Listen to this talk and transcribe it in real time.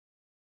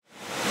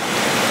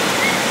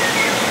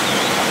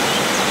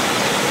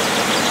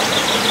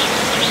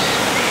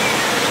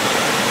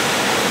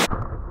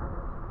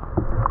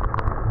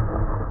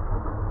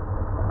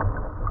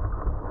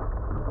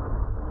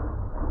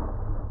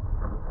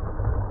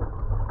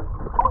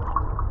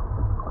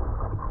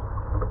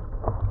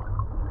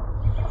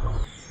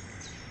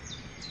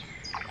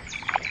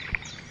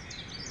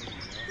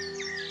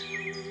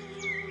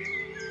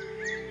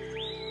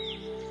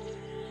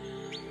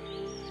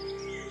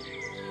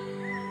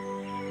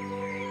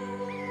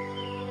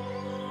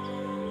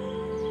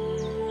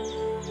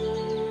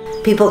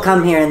people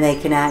come here and they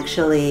can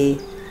actually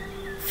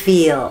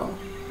feel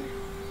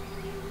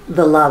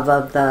the love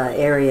of the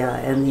area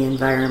and the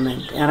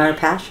environment and our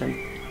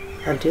passion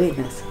of doing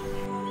this.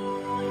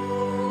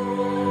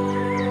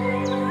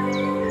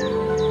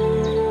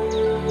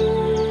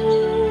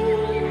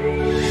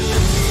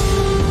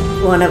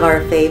 One of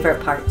our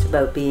favorite parts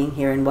about being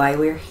here and why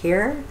we're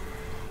here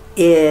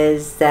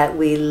is that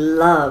we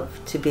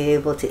love to be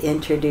able to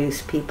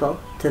introduce people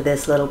to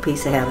this little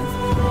piece of heaven.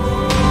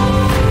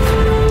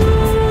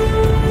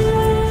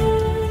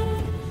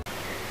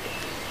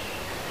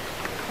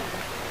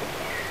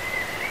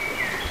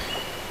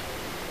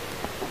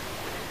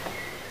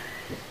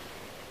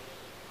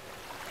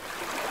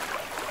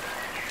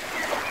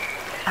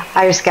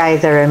 Our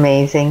skies are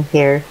amazing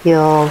here.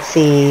 You'll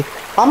see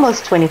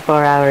almost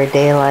 24-hour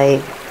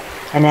daylight,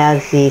 and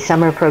as the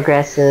summer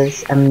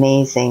progresses,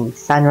 amazing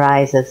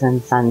sunrises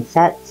and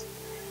sunsets.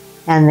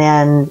 And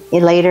then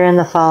later in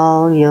the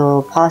fall,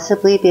 you'll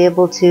possibly be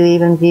able to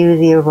even view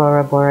the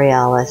aurora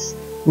borealis.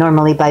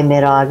 Normally by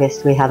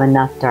mid-August, we have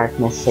enough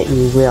darkness that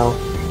you will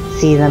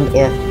see them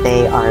if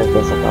they are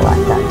visible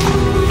at that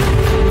time.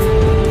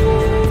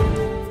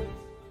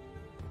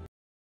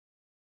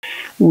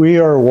 We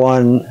are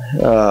one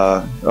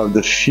of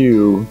the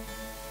few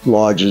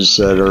lodges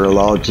that are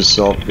allowed to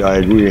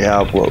self-guide. We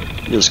have what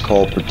is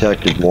called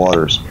protected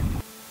waters.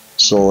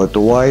 So at the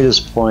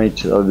widest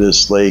point of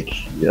this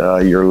lake,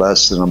 you're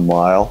less than a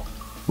mile,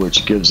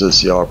 which gives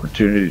us the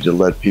opportunity to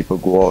let people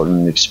go out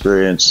and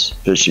experience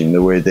fishing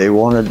the way they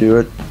want to do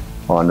it,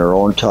 on their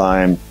own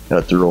time,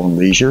 at their own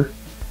leisure.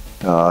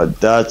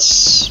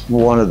 That's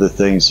one of the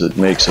things that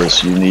makes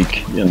us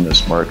unique in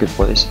this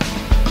marketplace.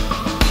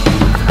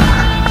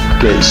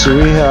 Okay, so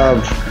we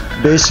have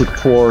basic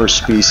 4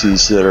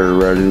 species that are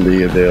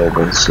readily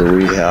available. So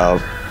we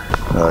have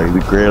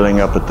the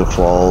grayling up at the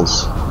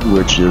falls,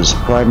 which is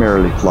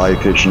primarily fly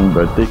fishing,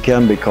 but they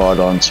can be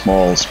caught on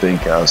small spin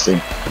casting.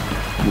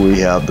 We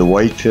have the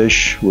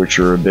whitefish, which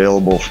are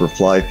available for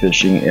fly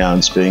fishing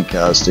and spin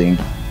casting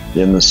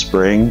in the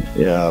spring,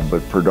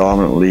 but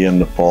predominantly in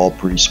the fall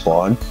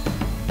pre-spawn.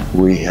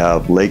 We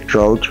have lake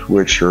trout,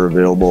 which are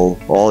available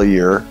all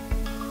year.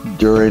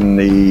 During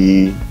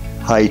the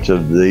height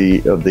of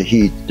the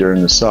heat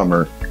during the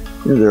summer,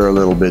 they're a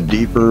little bit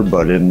deeper,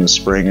 but in the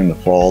spring and the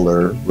fall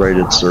they're right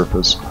at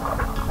surface.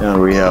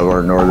 And we have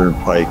our northern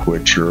pike,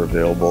 which are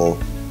available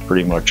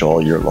pretty much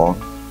all year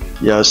long.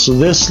 Yeah, so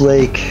this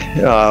lake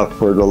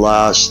for the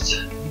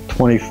last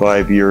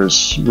 25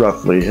 years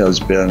roughly has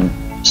been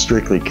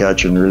strictly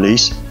catch and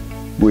release.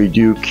 We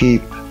do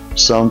keep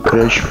some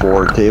fish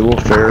for table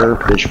fare,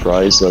 fish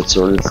fries, that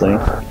sort of thing,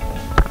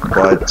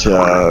 but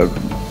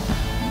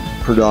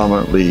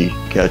predominantly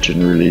catch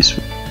and release,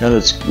 and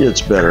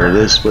it's better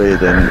this way.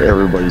 Then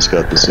everybody's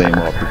got the same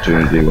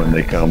opportunity when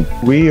they come.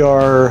 We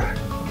are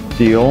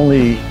the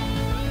only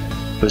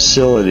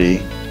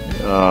facility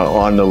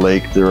on the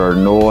lake. There are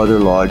no other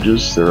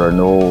lodges, there are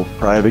no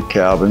private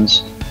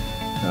cabins.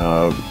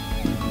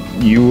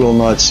 You will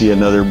not see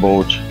another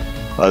boat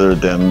other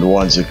than the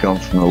ones that come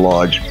from the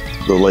lodge.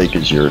 The lake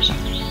is yours.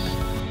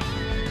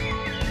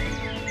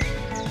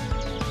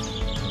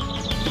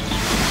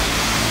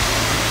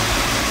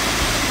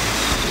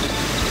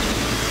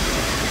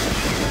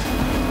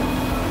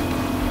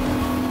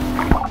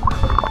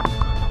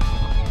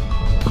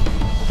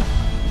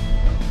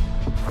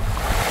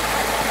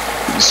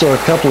 So a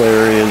couple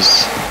areas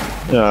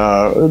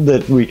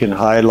that we can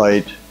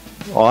highlight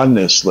on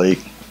this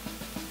lake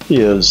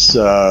is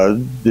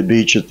the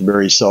beach at the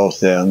very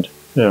south end.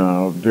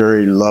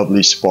 Very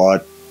lovely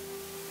spot.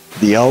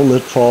 The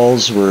outlet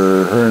falls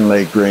where Hearne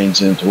Lake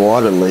drains into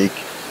Water Lake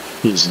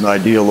is an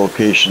ideal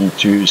location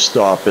to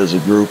stop as a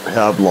group,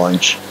 have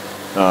lunch,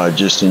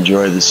 just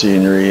enjoy the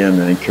scenery, and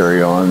then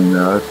carry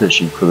on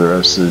fishing for the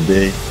rest of the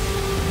day.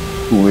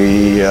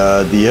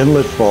 The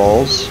inlet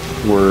falls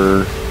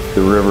where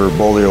the river,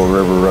 Bolio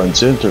River,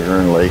 runs into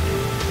Hearne Lake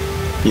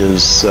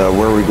is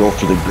where we go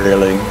for the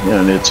grayling,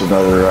 and it's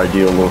another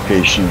ideal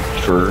location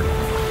for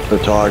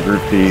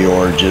photography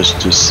or just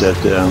to sit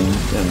down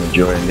and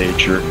enjoy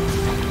nature.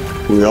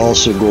 We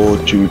also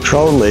go to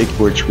Trout Lake,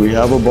 which we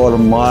have about a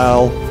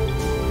mile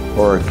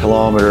or a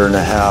kilometer and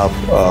a half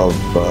of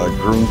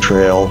groom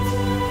trail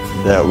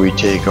that we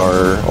take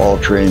our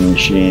all-terrain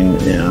machine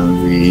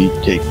and we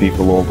take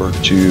people over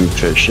to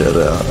fish at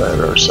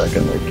our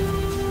second lake.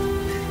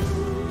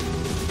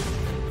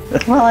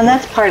 Well, and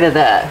that's part of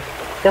the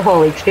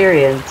whole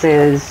experience,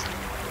 is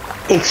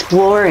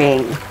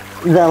exploring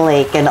the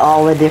lake and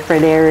all the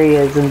different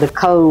areas and the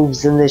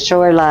coves and the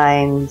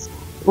shorelines.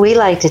 We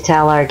like to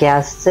tell our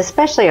guests,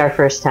 especially our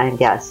first-time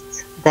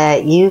guests,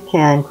 that you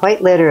can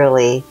quite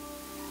literally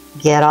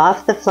get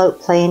off the float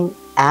plane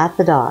at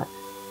the dock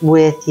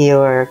with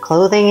your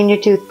clothing and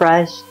your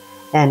toothbrush,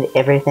 and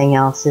everything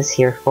else is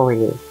here for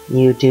you.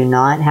 You do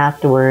not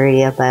have to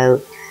worry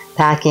about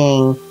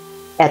packing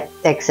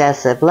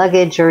excessive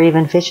luggage or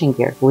even fishing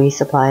gear. We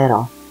supply it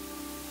all.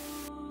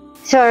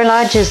 So our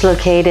lodge is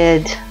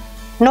located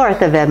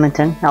north of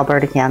Edmonton,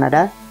 Alberta,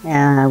 Canada.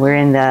 We're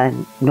in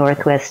the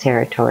Northwest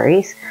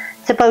Territories.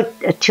 It's about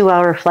a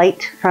 2-hour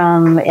flight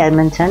from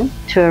Edmonton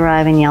to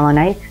arrive in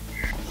Yellowknife.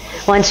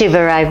 Once you've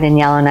arrived in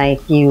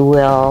Yellowknife, you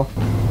will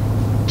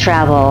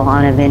travel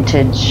on a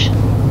vintage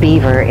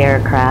Beaver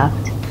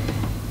aircraft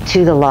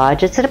to the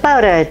lodge. It's at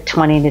about a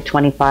 20 to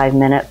 25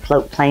 minute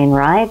float plane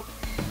ride,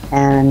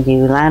 and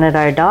you land at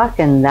our dock,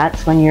 and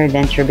that's when your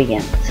adventure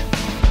begins.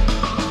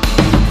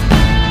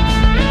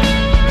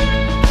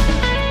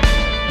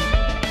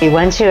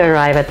 Once you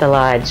arrive at the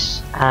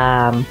lodge,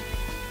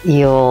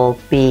 you'll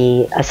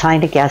be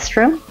assigned a guest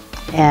room,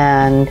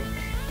 and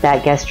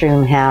that guest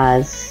room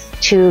has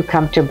 2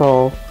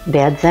 comfortable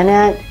beds in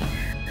it.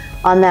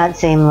 On that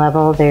same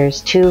level,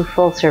 there's 2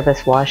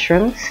 full-service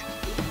washrooms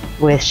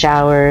with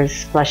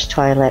showers, flush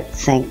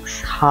toilets,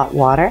 sinks, hot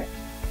water.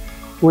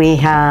 We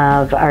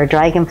have our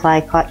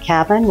Dragonfly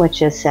cabin,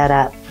 which is set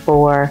up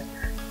for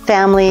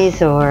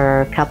families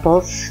or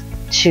couples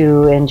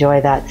to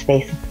enjoy that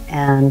space.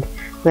 And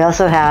we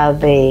also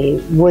have a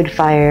wood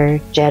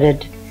fire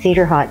jetted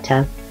cedar hot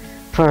tub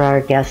for our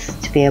guests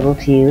to be able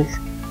to use.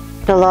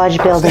 The lodge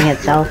building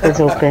itself is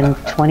open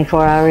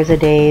 24 hours a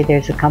day.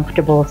 There's a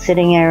comfortable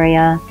sitting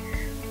area,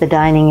 the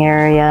dining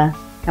area,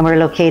 and we're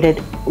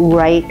located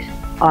right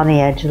on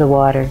the edge of the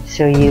water,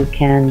 so you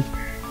can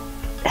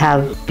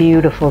have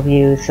beautiful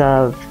views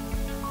of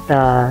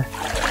the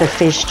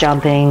fish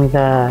jumping,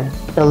 the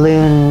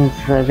loons,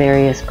 the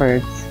various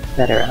birds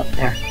that are out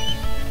there.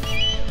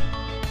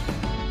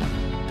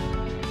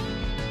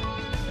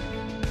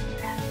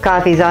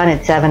 Coffee's on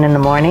at 7 in the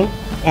morning,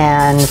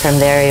 and from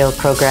there you'll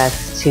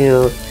progress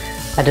to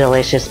a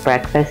delicious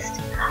breakfast.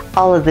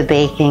 All of the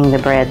baking, the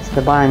breads,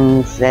 the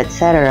buns,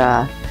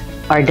 etc.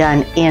 are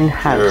done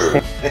in-house.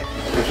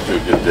 It's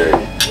a good day.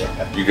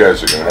 You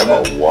guys are going to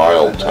have a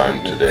wild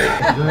time today.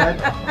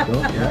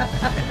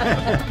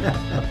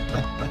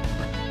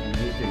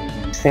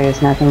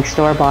 There's nothing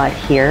store-bought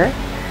here.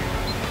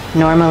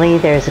 Normally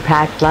there's a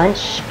packed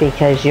lunch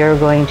because you're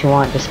going to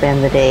want to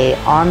spend the day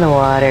on the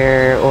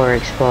water or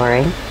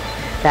exploring.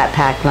 That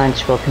packed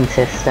lunch will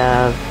consist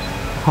of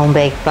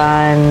home-baked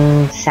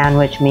buns,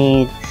 sandwich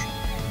meats,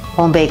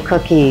 home-baked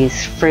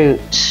cookies, fruit,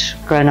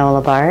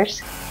 granola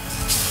bars.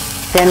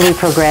 Then we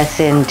progress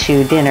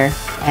into dinner,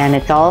 and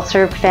it's all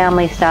served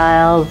family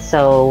style,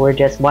 so we're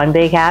just one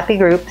big happy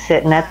group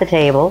sitting at the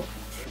table.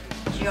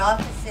 You're all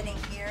just sitting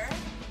here?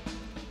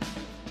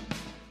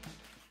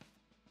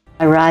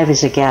 Arrive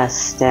as a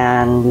guest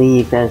and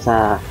leave as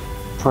a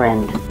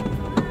friend.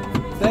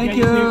 Thank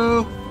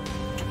you.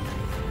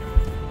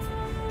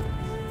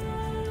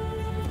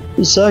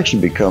 It's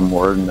actually become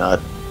more than that.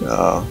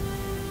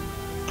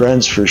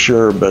 Friends for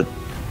sure, but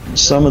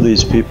some of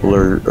these people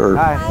are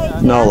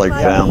now like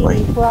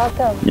family.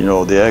 Welcome. You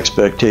know, the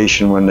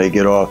expectation when they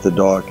get off the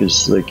dock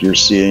is like you're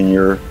seeing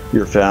your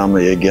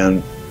family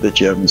again that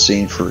you haven't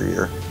seen for a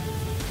year.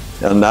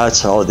 And that's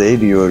how they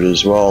view it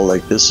as well.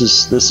 Like this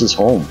is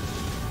home.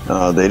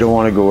 They don't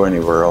want to go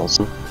anywhere else.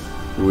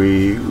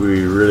 We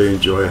really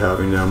enjoy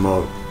having them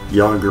out,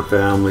 younger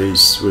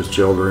families with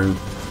children.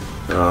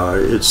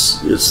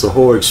 It's the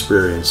whole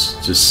experience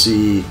to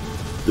see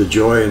the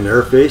joy in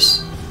their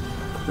face.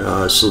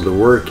 So the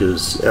work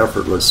is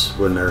effortless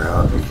when they're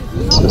happy.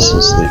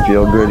 They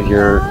feel good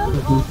here.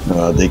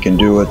 They can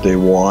do what they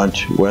want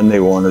when they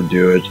want to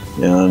do it.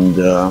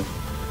 And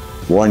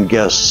one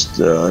guest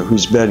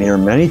who's been here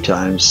many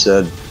times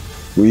said,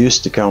 "We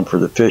used to come for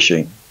the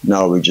fishing.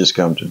 Now we just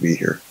come to be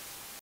here."